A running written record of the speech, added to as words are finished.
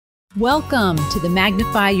Welcome to the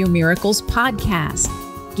Magnify Your Miracles podcast.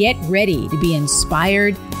 Get ready to be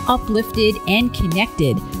inspired, uplifted, and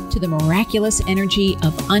connected to the miraculous energy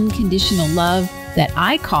of unconditional love that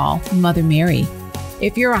I call Mother Mary.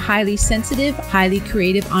 If you're a highly sensitive, highly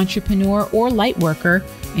creative entrepreneur or light worker,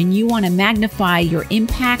 and you want to magnify your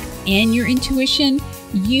impact and your intuition,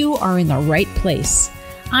 you are in the right place.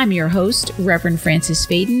 I'm your host, Reverend Frances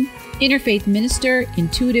Faden, interfaith minister,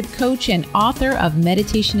 intuitive coach, and author of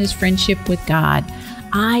Meditation is Friendship with God.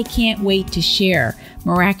 I can't wait to share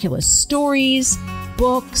miraculous stories,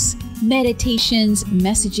 books, meditations,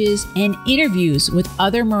 messages, and interviews with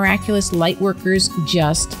other miraculous light workers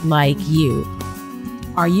just like you.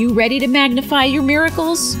 Are you ready to magnify your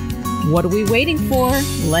miracles? What are we waiting for?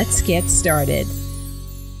 Let's get started.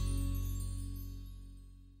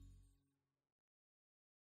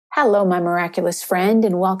 Hello, my miraculous friend,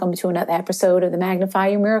 and welcome to another episode of the Magnify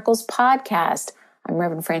Your Miracles podcast. I'm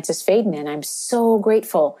Reverend Frances Faden, and I'm so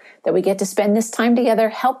grateful that we get to spend this time together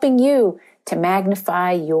helping you to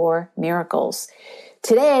magnify your miracles.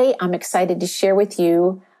 Today, I'm excited to share with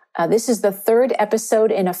you, this is the third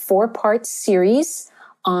episode in a 4-part series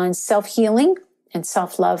on self-healing and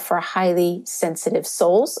self-love for highly sensitive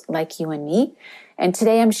souls like you and me. And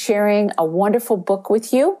today I'm sharing a wonderful book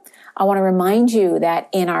with you. I want to remind you that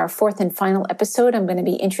in our 4th and final episode, I'm going to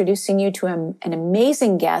be introducing you to an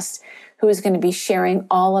amazing guest who is going to be sharing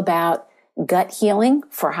all about gut healing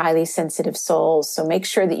for highly sensitive souls. So make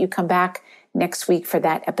sure that you come back next week for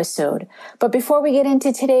that episode. But before we get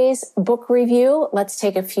into today's book review, let's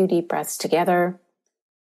take a few deep breaths together.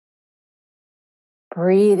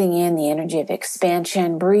 Breathing in the energy of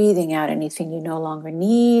expansion, breathing out anything you no longer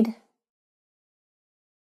need.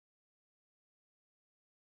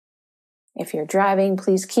 If you're driving,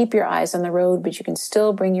 please keep your eyes on the road, but you can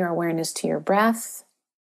still bring your awareness to your breath.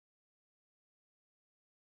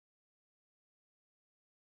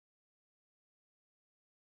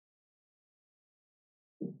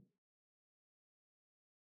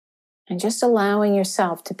 And just allowing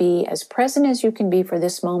yourself to be as present as you can be for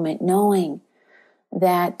this moment, knowing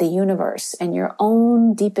that the universe and your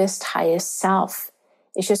own deepest, highest self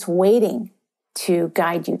is just waiting to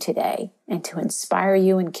guide you today and to inspire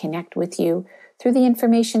you and connect with you through the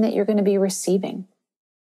information that you're going to be receiving.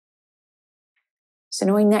 So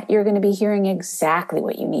knowing that you're going to be hearing exactly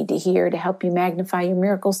what you need to hear to help you magnify your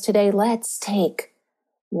miracles today, let's take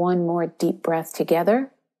one more deep breath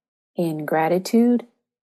together in gratitude.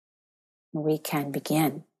 We can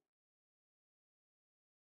begin.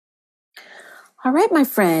 All right, my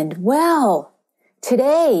friend. Well,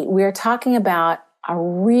 today we are talking about a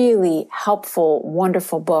really helpful,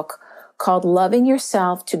 wonderful book called Loving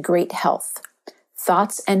Yourself to Great Health,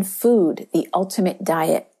 Thoughts and Food, The Ultimate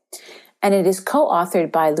Diet. And it is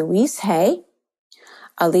co-authored by Louise Hay,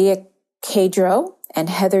 Ahlea, Khadro, and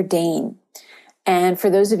Heather Dane. And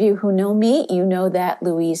for those of you who know me, you know that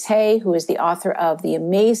Louise Hay, who is the author of the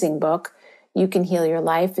amazing book, You Can Heal Your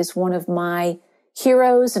Life, is one of my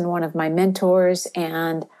heroes and one of my mentors.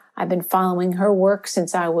 And I've been following her work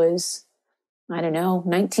since I was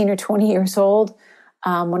 19 or 20 years old,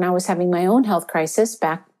 when I was having my own health crisis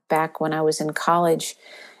back when I was in college.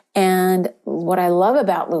 And what I love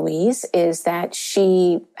about Louise is that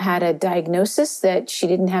she had a diagnosis that she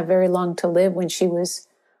didn't have very long to live when she was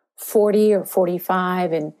 40 or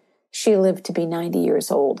 45, and she lived to be 90 years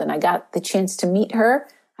old. And I got the chance to meet her,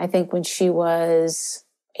 I think, when she was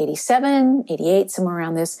 87, 88, somewhere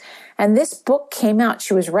around this. And this book came out.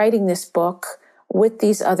 She was writing this book with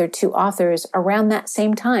these other 2 authors around that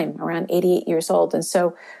same time, around 88 years old. And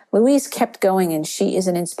so Louise kept going, and she is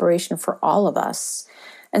an inspiration for all of us.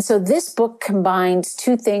 And so this book combines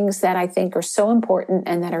 2 things that I think are so important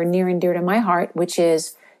and that are near and dear to my heart, which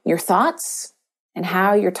is your thoughts and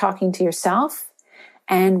how you're talking to yourself,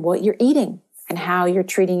 and what you're eating and how you're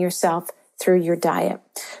treating yourself through your diet.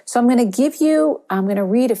 So I'm going to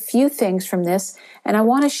read a few things from this, and I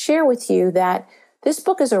want to share with you that this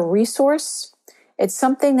book is a resource. It's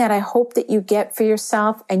something that I hope that you get for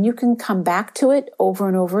yourself, and you can come back to it over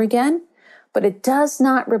and over again, but it does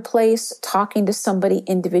not replace talking to somebody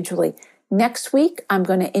individually. Next week, I'm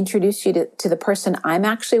going to introduce you to the person I'm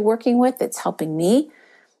actually working with that's helping me.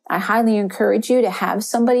 I highly encourage you to have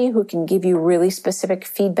somebody who can give you really specific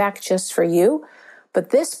feedback just for you. But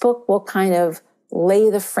this book will kind of lay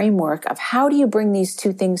the framework of how do you bring these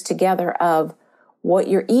 2 things together of what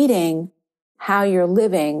you're eating, how you're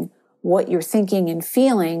living, what you're thinking and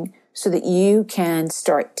feeling, so that you can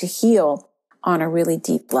start to heal on a really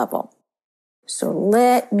deep level. So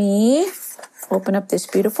let me open up this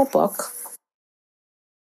beautiful book.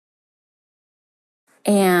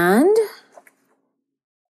 And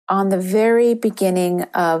on the very beginning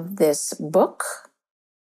of this book,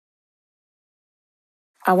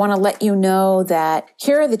 I want to let you know that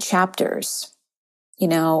here are the chapters. You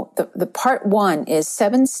know, the part 1 is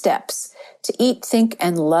 7 steps to eat, think,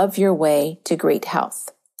 and love your way to great health.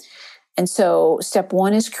 And so step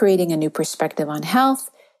 1 is creating a new perspective on health.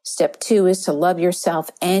 Step 2 is to love yourself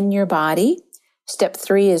and your body. Step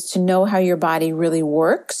 3 is to know how your body really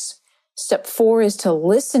works. Step 4 is to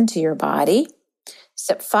listen to your body.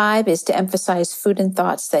 Step 5 is to emphasize food and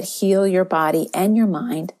thoughts that heal your body and your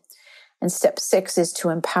mind. And step 6 is to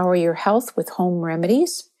empower your health with home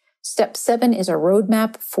remedies. Step 7 is a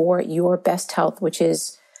roadmap for your best health, which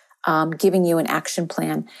is giving you an action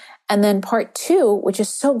plan. And then part 2, which is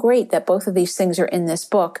so great that both of these things are in this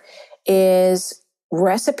book, is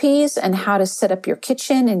recipes and how to set up your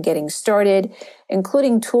kitchen and getting started,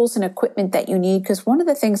 including tools and equipment that you need. Because one of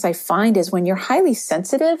the things I find is when you're highly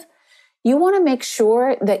sensitive, you want to make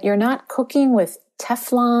sure that you're not cooking with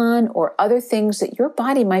Teflon or other things that your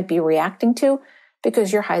body might be reacting to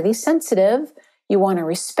because you're highly sensitive. You want to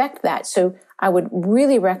respect that. So I would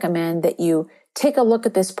really recommend that you take a look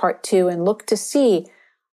at this part 2 and look to see,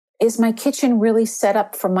 is my kitchen really set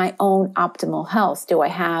up for my own optimal health? Do I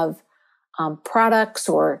have products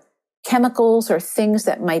or chemicals or things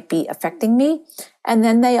that might be affecting me? And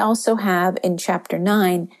then they also have in chapter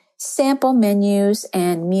 9, sample menus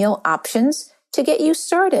and meal options to get you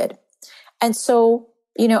started. And so,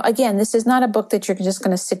 you know, again, this is not a book that you're just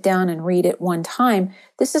going to sit down and read at one time.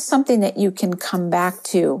 This is something that you can come back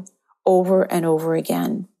to over and over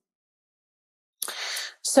again.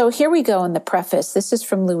 So here we go in the preface. This is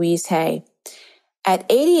from Louise Hay. At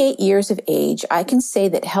 88 years of age, I can say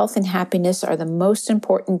that health and happiness are the most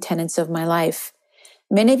important tenets of my life.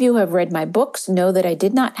 Many of you who have read my books know that I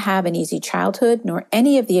did not have an easy childhood, nor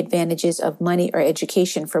any of the advantages of money or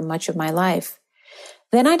education for much of my life.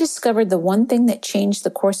 Then I discovered the one thing that changed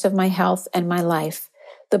the course of my health and my life,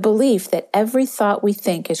 the belief that every thought we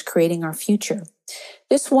think is creating our future.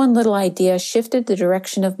 This one little idea shifted the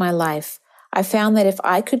direction of my life. I found that if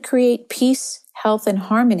I could create peace, health, and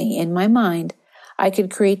harmony in my mind, I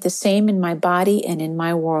could create the same in my body and in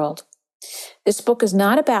my world. This book is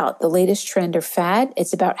not about the latest trend or fad.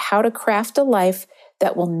 It's about how to craft a life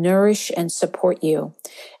that will nourish and support you.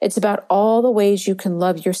 It's about all the ways you can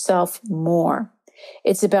love yourself more.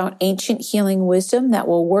 It's about ancient healing wisdom that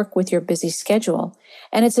will work with your busy schedule.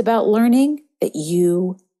 And it's about learning that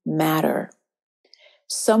you matter.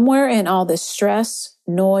 Somewhere in all this stress,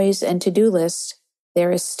 noise, and to-do list,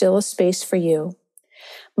 there is still a space for you.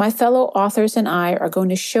 My fellow authors and I are going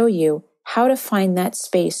to show you how to find that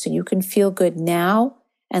space so you can feel good now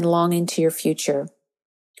and long into your future.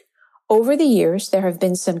 Over the years, there have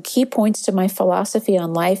been some key points to my philosophy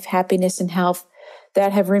on life, happiness, and health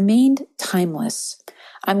that have remained timeless.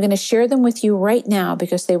 I'm going to share them with you right now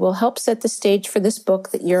because they will help set the stage for this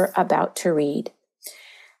book that you're about to read.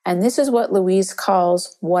 And this is what Louise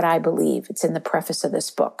calls what I believe. It's in the preface of this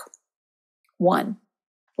book. 1,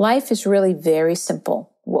 life is really very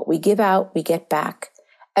simple. What we give out, we get back.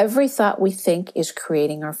 Every thought we think is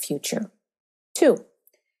creating our future. 2,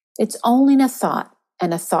 it's only a thought,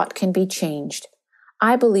 and a thought can be changed.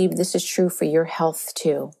 I believe this is true for your health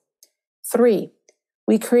too. 3,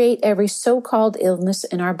 we create every so-called illness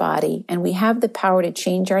in our body, and we have the power to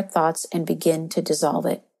change our thoughts and begin to dissolve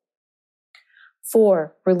it.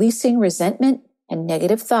 4, releasing resentment and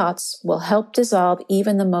negative thoughts will help dissolve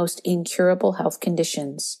even the most incurable health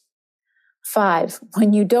conditions. 5,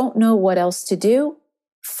 when you don't know what else to do,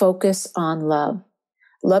 focus on love.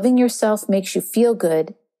 Loving yourself makes you feel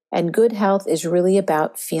good, and good health is really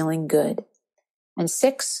about feeling good. And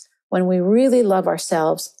 6, when we really love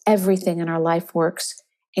ourselves, everything in our life works,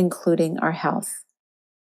 including our health.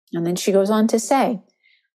 And then she goes on to say,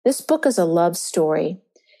 this book is a love story.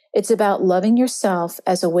 It's about loving yourself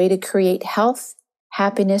as a way to create health,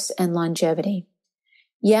 happiness, and longevity.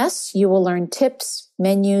 Yes, you will learn tips,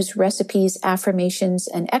 menus, recipes, affirmations,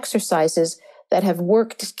 and exercises that have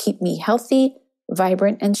worked to keep me healthy,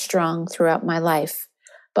 vibrant, and strong throughout my life.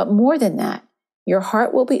 But more than that, your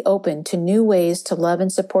heart will be open to new ways to love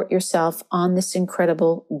and support yourself on this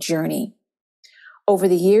incredible journey. Over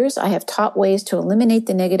the years, I have taught ways to eliminate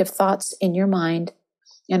the negative thoughts in your mind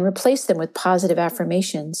and replace them with positive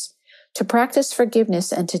affirmations, to practice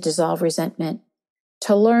forgiveness and to dissolve resentment,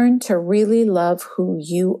 to learn to really love who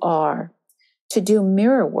you are, to do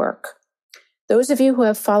mirror work. Those of you who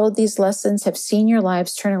have followed these lessons have seen your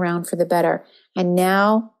lives turn around for the better, and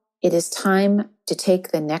now it is time to take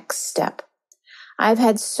the next step. I've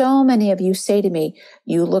had so many of you say to me,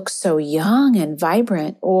 you look so young and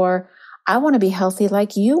vibrant, or I want to be healthy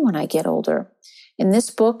like you when I get older. In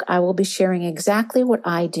this book, I will be sharing exactly what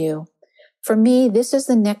I do. For me, this is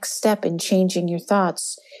the next step in changing your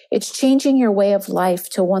thoughts. It's changing your way of life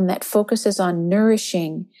to one that focuses on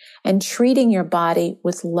nourishing and treating your body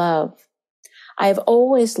with love. I have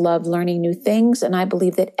always loved learning new things, and I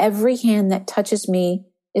believe that every hand that touches me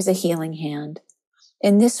is a healing hand.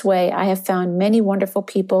 In this way, I have found many wonderful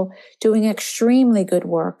people doing extremely good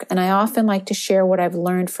work, and I often like to share what I've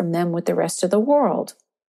learned from them with the rest of the world.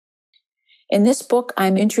 In this book,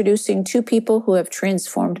 I'm introducing two people who have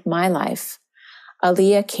transformed my life,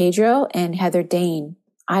 Ahlea, Khadro, and Dane.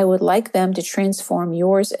 I would like them to transform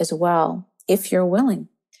yours as well, if you're willing.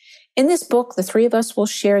 In this book, the three of us will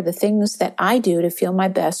share the things that I do to feel my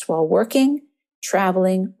best while working,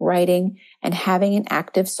 traveling, writing, and having an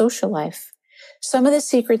active social life. Some of the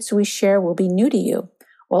secrets we share will be new to you,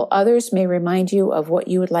 while others may remind you of what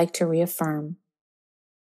you would like to reaffirm.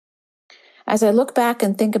 As I look back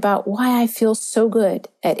and think about why I feel so good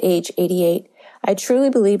at age 88, I truly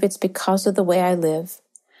believe it's because of the way I live.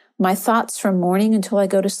 My thoughts from morning until I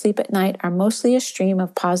go to sleep at night are mostly a stream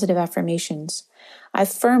of positive affirmations. I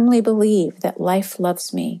firmly believe that life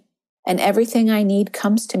loves me, and everything I need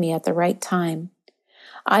comes to me at the right time.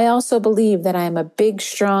 I also believe that I am a big,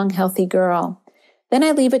 strong, healthy girl. Then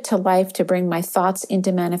I leave it to life to bring my thoughts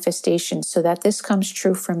into manifestation so that this comes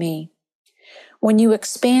true for me. When you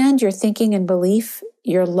expand your thinking and belief,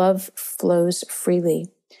 your love flows freely.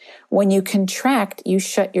 When you contract, you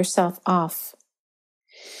shut yourself off.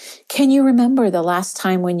 Can you remember the last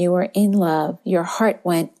time when you were in love, your heart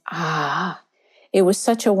went, ah? It was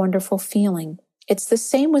such a wonderful feeling. It's the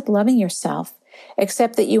same with loving yourself,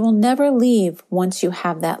 except that you will never leave once you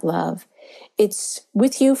have that love. It's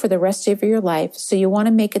with you for the rest of your life, so you want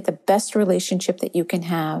to make it the best relationship that you can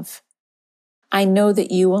have. I know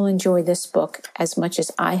that you will enjoy this book as much as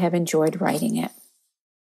I have enjoyed writing it.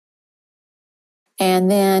 And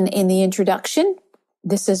then in the introduction,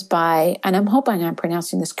 this is by, and I'm hoping I'm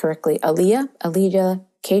pronouncing this correctly, Ahlea,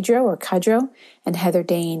 Khadro, and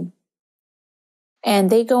Dane. And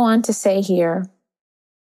they go on to say here,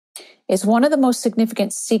 is one of the most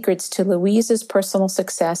significant secrets to Louise's personal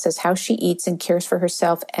success is how she eats and cares for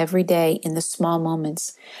herself every day in the small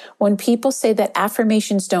moments. When people say that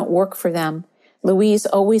affirmations don't work for them, Louise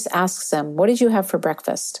always asks them, what did you have for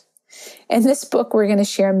breakfast? In this book, we're going to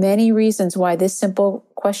share many reasons why this simple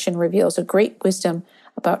question reveals a great wisdom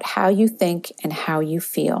about how you think and how you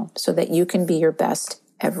feel so that you can be your best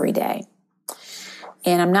every day.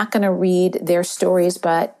 And I'm not going to read their stories,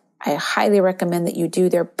 but I highly recommend that you do.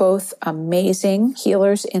 They're both amazing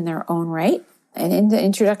healers in their own right. And in the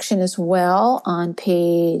introduction as well, on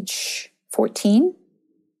page 14,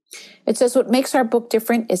 it says, what makes our book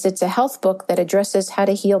different is it's a health book that addresses how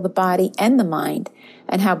to heal the body and the mind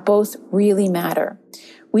and how both really matter.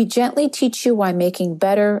 We gently teach you why making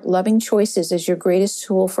better, loving choices is your greatest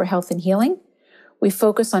tool for health and healing. We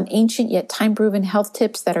focus on ancient yet time-proven health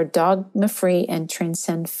tips that are dogma-free and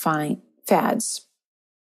transcend fads.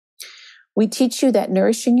 We teach you that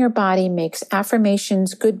nourishing your body makes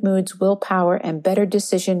affirmations, good moods, willpower, and better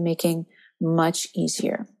decision-making much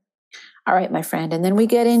easier. All right, my friend. And then we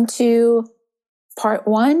get into part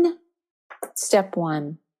 1, step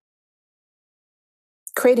 1.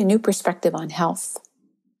 Create a new perspective on health.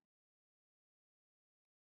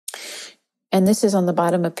 And this is on the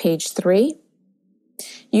bottom of page 3.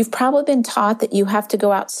 You've probably been taught that you have to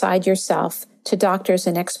go outside yourself to doctors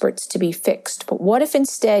and experts to be fixed. But what if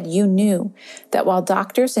instead you knew that while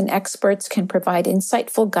doctors and experts can provide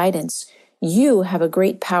insightful guidance, you have a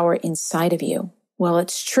great power inside of you? Well,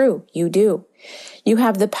 it's true. You do. You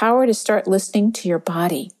have the power to start listening to your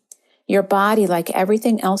body. Your body, like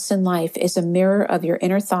everything else in life, is a mirror of your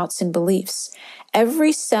inner thoughts and beliefs.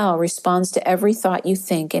 Every cell responds to every thought you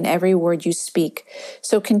think and every word you speak.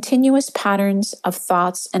 So continuous patterns of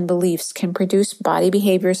thoughts and beliefs can produce body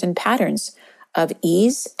behaviors and patterns of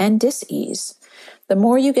ease and dis-ease. The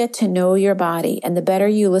more you get to know your body and the better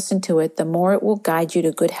you listen to it, the more it will guide you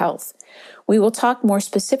to good health. We will talk more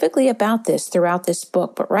specifically about this throughout this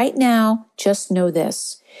book, but right now, just know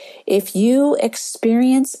this. If you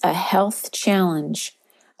experience a health challenge,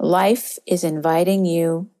 life is inviting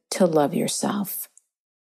you to love yourself.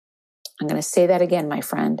 I'm going to say that again, my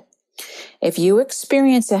friend. If you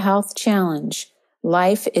experience a health challenge,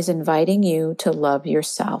 life is inviting you to love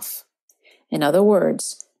yourself. In other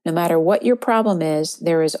words, no matter what your problem is,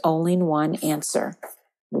 there is only one answer: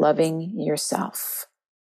 loving yourself.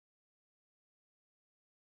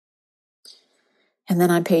 And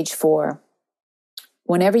then on page 4,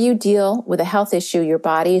 whenever you deal with a health issue, your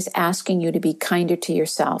body is asking you to be kinder to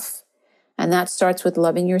yourself. And that starts with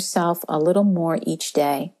loving yourself a little more each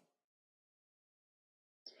day.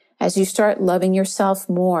 As you start loving yourself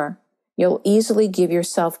more, you'll easily give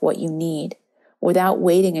yourself what you need without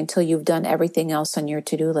waiting until you've done everything else on your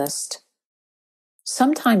to-do list.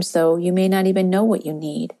 Sometimes, though, you may not even know what you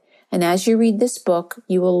need. And as you read this book,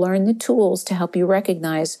 you will learn the tools to help you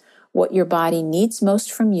recognize what your body needs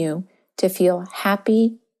most from you to feel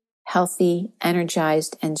happy, healthy,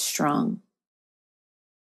 energized, and strong.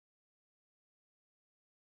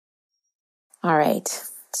 All right.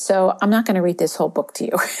 So I'm not going to read this whole book to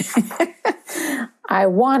you. I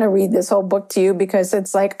want to read this whole book to you because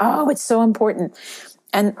it's like, oh, it's so important.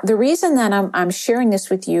 And the reason that I'm sharing this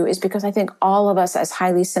with you is because I think all of us as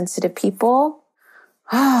highly sensitive people,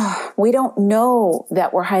 we don't know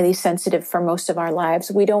that we're highly sensitive for most of our lives.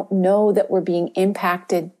 We don't know that we're being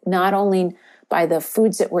impacted not only by the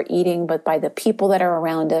foods that we're eating, but by the people that are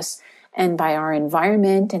around us and by our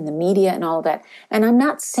environment and the media and all of that. And I'm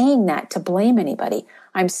not saying that to blame anybody.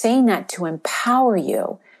 I'm saying that to empower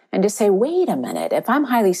you and to say, wait a minute, if I'm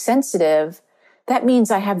highly sensitive, that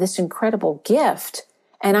means I have this incredible gift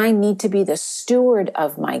and I need to be the steward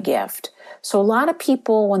of my gift. So a lot of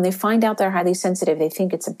people, when they find out they're highly sensitive, they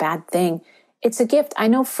think it's a bad thing. It's a gift. I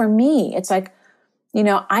know for me, it's like,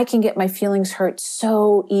 I can get my feelings hurt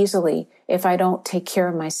so easily if I don't take care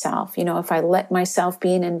of myself, if I let myself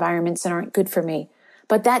be in environments that aren't good for me.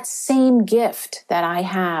 But that same gift that I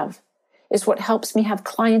have is what helps me have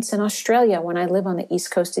clients in Australia when I live on the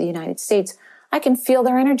East Coast of the United States. I can feel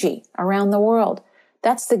their energy around the world.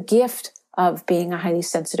 That's the gift of being a highly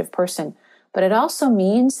sensitive person. But it also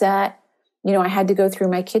means that, I had to go through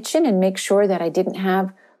my kitchen and make sure that I didn't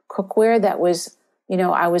have cookware that was,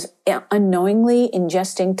 I was unknowingly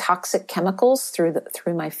ingesting toxic chemicals through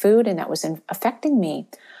my food, and that was affecting me.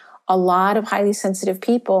 A lot of highly sensitive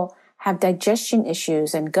people have digestion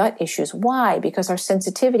issues and gut issues. Why? Because our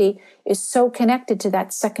sensitivity is so connected to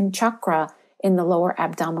that second chakra in the lower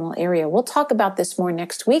abdominal area. We'll talk about this more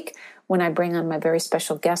next week when I bring on my very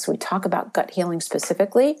special guest. We talk about gut healing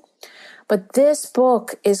specifically. But this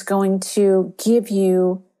book is going to give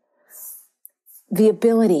you the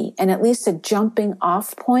ability and at least a jumping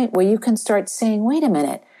off point where you can start saying, wait a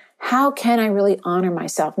minute, how can I really honor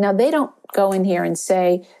myself? Now, they don't go in here and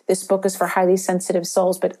say this book is for highly sensitive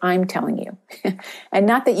souls, but I'm telling you. And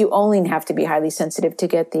not that you only have to be highly sensitive to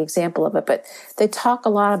get the example of it, but they talk a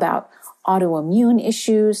lot about autoimmune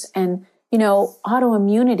issues. And,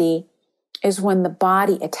 autoimmunity is when the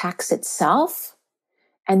body attacks itself.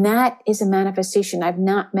 And that is a manifestation. I've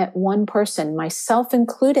not met one person, myself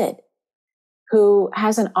included, who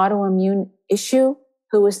has an autoimmune issue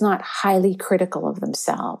who is not highly critical of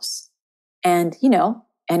themselves and,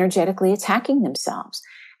 energetically attacking themselves.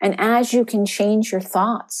 And as you can change your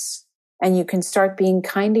thoughts and you can start being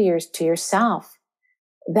kind to yourself,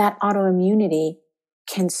 that autoimmunity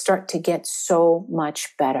can start to get so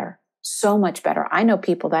much better, so much better. I know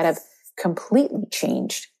people that have completely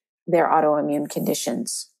changed their autoimmune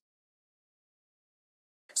conditions.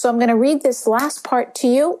 So I'm going to read this last part to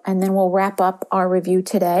you, and then we'll wrap up our review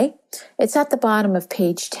today. It's at the bottom of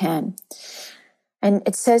page 10. And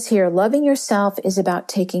it says here, loving yourself is about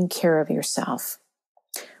taking care of yourself.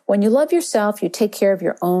 When you love yourself, you take care of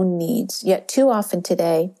your own needs. Yet too often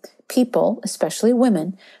today, people, especially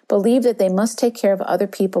women, believe that they must take care of other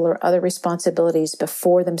people or other responsibilities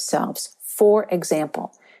before themselves. For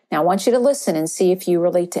example, now I want you to listen and see if you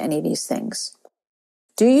relate to any of these things.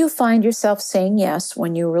 Do you find yourself saying yes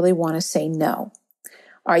when you really want to say no?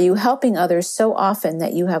 Are you helping others so often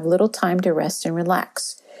that you have little time to rest and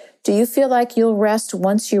relax? Do you feel like you'll rest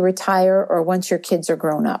once you retire or once your kids are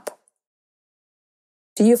grown up?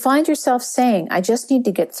 Do you find yourself saying, I just need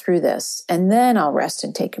to get through this and then I'll rest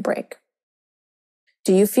and take a break?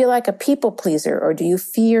 Do you feel like a people pleaser or do you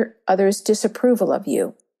fear others' disapproval of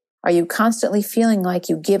you? Are you constantly feeling like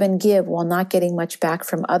you give and give while not getting much back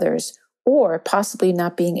from others, or possibly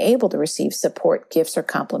not being able to receive support, gifts, or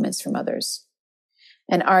compliments from others?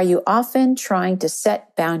 And are you often trying to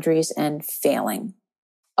set boundaries and failing?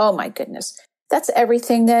 Oh my goodness. That's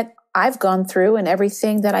everything that I've gone through and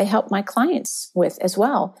everything that I help my clients with as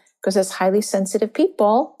well. Because as highly sensitive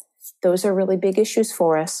people, those are really big issues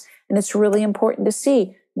for us. And it's really important to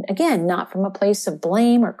see, again, not from a place of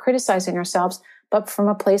blame or criticizing ourselves, but from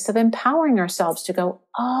a place of empowering ourselves to go,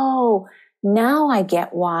 oh, now I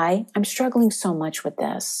get why I'm struggling so much with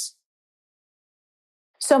this.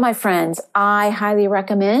 So my friends, I highly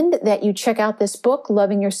recommend that you check out this book,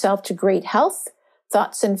 Loving Yourself to Great Health,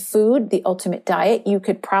 Thoughts and Food, The Ultimate Diet. You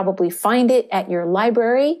could probably find it at your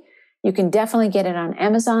library. You can definitely get it on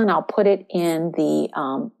Amazon. I'll put it in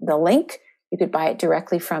the link. You could buy it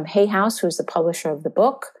directly from Hay House, who's the publisher of the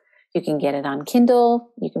book. You can get it on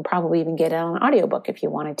Kindle. You can probably even get it on audiobook if you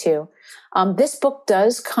wanted to. This book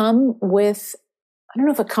does come with, I don't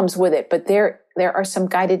know if it comes with it, but there are some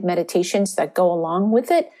guided meditations that go along with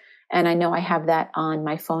it. And I know I have that on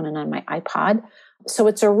my phone and on my iPod. So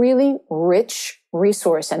it's a really rich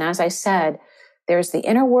resource. And as I said, there's the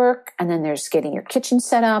inner work, and then there's getting your kitchen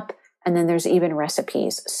set up, and then there's even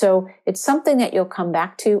recipes. So it's something that you'll come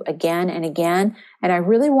back to again and again. And I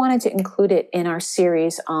really wanted to include it in our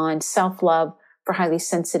series on self-love for highly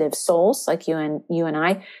sensitive souls like you and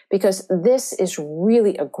I, because this is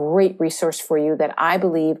really a great resource for you that I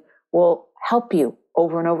believe will help you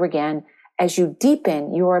over and over again as you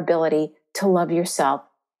deepen your ability to love yourself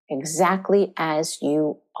exactly as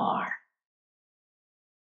you are.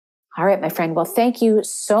 All right, my friend. Well, thank you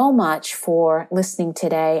so much for listening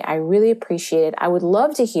today. I really appreciate it. I would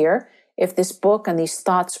love to hear if this book and these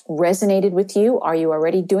thoughts resonated with you. Are you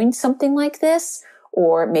already doing something like this?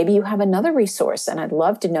 Or maybe you have another resource, and I'd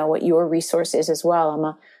love to know what your resource is as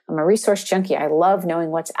well. I'm a resource junkie. I love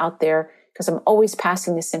knowing what's out there because I'm always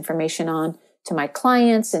passing this information on to my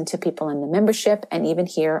clients and to people in the membership, and even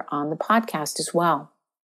here on the podcast as well.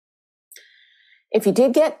 If you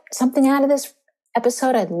did get something out of this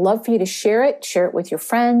episode, I'd love for you to share it with your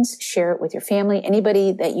friends, share it with your family,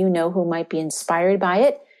 anybody that you know who might be inspired by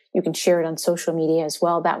it. You can share it on social media as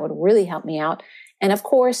well. That would really help me out. And of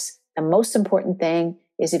course, the most important thing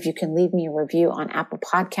is if you can leave me a review on Apple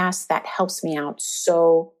Podcasts. That helps me out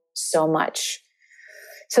so much.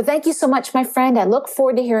 So thank you so much, my friend. I look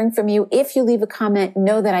forward to hearing from you. If you leave a comment,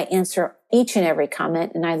 know that I answer each and every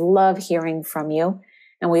comment, and I love hearing from you.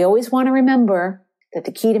 And we always want to remember that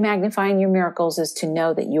the key to magnifying your miracles is to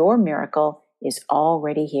know that your miracle is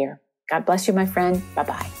already here. God bless you, my friend.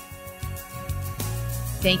 Bye-bye.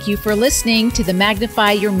 Thank you for listening to the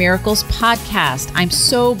Magnify Your Miracles podcast. I'm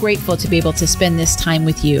so grateful to be able to spend this time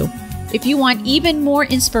with you. If you want even more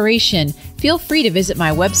inspiration, feel free to visit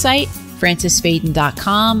my website,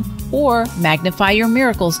 francisfaden.com or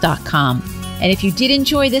magnifyyourmiracles.com. And if you did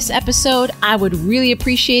enjoy this episode, I would really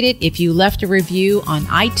appreciate it if you left a review on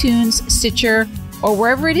iTunes, Stitcher, or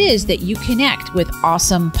wherever it is that you connect with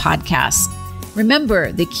awesome podcasts.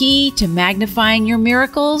 Remember, the key to magnifying your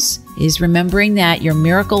miracles is remembering that your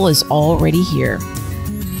miracle is already here.